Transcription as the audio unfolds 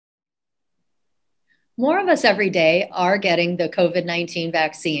More of us every day are getting the COVID-19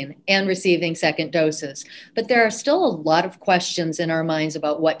 vaccine and receiving second doses, but there are still a lot of questions in our minds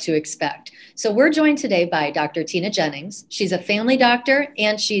about what to expect. So we're joined today by Dr. Tina Jennings. She's a family doctor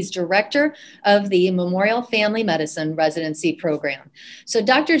and she's director of the Memorial Family Medicine Residency Program. So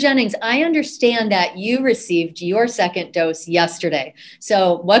Dr. Jennings, I understand that you received your second dose yesterday.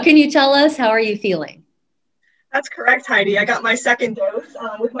 So what can you tell us? How are you feeling? That's correct, Heidi. I got my second dose.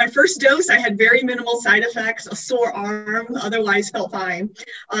 With my first dose, I had very minimal side effects, a sore arm, otherwise felt fine.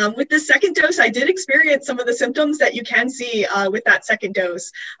 With the second dose, I did experience some of the symptoms that you can see with that second dose.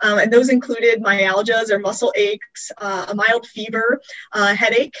 And those included myalgias or muscle aches, a mild fever,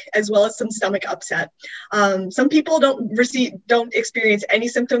 headache, as well as some stomach upset. Some people don't experience any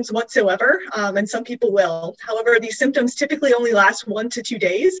symptoms whatsoever, and some people will. However, these symptoms typically only last 1 to 2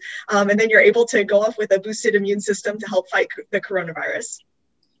 days, and then you're able to go off with a boosted immune system to help fight the coronavirus.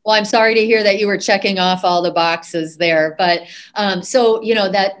 Well, I'm sorry to hear that you were checking off all the boxes there, but so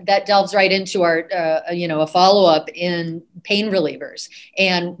that delves right into our a follow-up in pain relievers,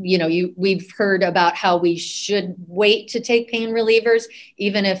 and we've heard about how we should wait to take pain relievers,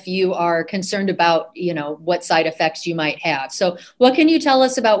 even if you are concerned about what side effects you might have. So, what can you tell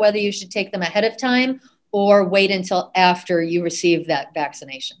us about whether you should take them ahead of time or wait until after you receive that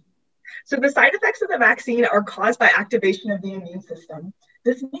vaccination? So the side effects of the vaccine are caused by activation of the immune system.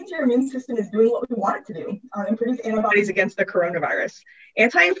 This means your immune system is doing what we want it to do and produce antibodies against the coronavirus.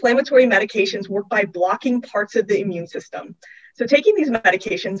 Anti-inflammatory medications work by blocking parts of the immune system. So taking these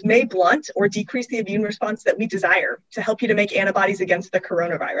medications may blunt or decrease the immune response that we desire to help you to make antibodies against the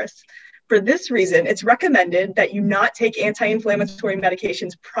coronavirus. For this reason, it's recommended that you not take anti-inflammatory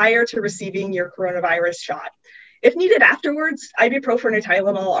medications prior to receiving your coronavirus shot. If needed afterwards, ibuprofen or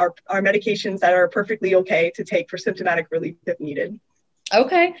Tylenol are medications that are perfectly okay to take for symptomatic relief if needed.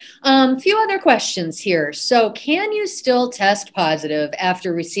 Okay. Few other questions here. So can you still test positive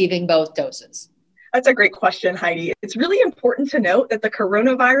after receiving both doses? That's a great question, Heidi. It's really important to note that the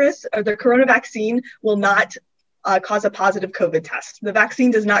coronavirus or the corona vaccine will not cause a positive COVID test. The vaccine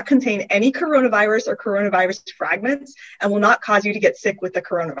does not contain any coronavirus or coronavirus fragments and will not cause you to get sick with the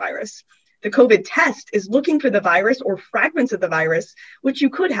coronavirus. The COVID test is looking for the virus or fragments of the virus, which you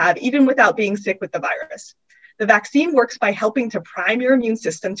could have even without being sick with the virus. The vaccine works by helping to prime your immune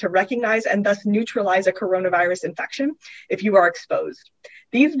system to recognize and thus neutralize a coronavirus infection if you are exposed.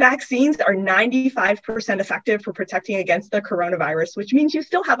 These vaccines are 95% effective for protecting against the coronavirus, which means you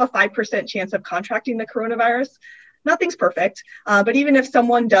still have a 5% chance of contracting the coronavirus. Nothing's perfect, but even if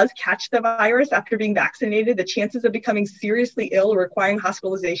someone does catch the virus after being vaccinated, the chances of becoming seriously ill or requiring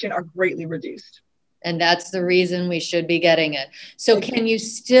hospitalization are greatly reduced. And that's the reason we should be getting it. So can you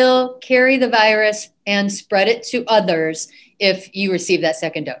still carry the virus and spread it to others if you receive that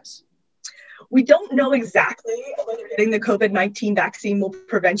second dose? We don't know exactly whether getting the COVID-19 vaccine will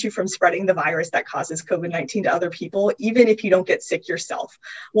prevent you from spreading the virus that causes COVID-19 to other people, even if you don't get sick yourself.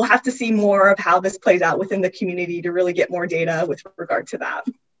 We'll have to see more of how this plays out within the community to really get more data with regard to that.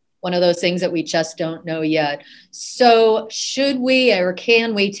 One of those things that we just don't know yet. So should we or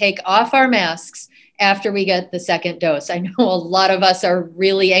can we take off our masks after we get the second dose? I know a lot of us are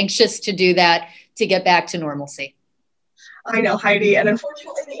really anxious to do that to get back to normalcy. I know, Heidi, and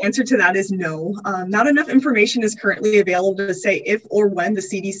unfortunately the answer to that is no. Not enough information is currently available to say if or when the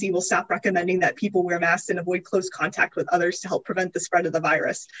CDC will stop recommending that people wear masks and avoid close contact with others to help prevent the spread of the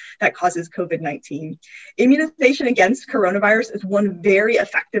virus that causes COVID-19. Immunization against coronavirus is one very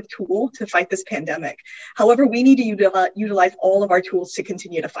effective tool to fight this pandemic. However, we need to utilize all of our tools to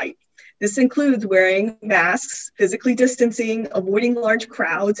continue to fight. This includes wearing masks, physically distancing, avoiding large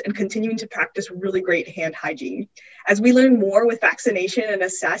crowds, and continuing to practice really great hand hygiene. As we learn more with vaccination and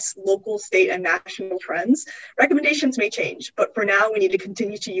assess local, state, and national trends, recommendations may change, but for now, we need to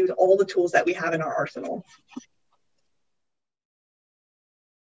continue to use all the tools that we have in our arsenal.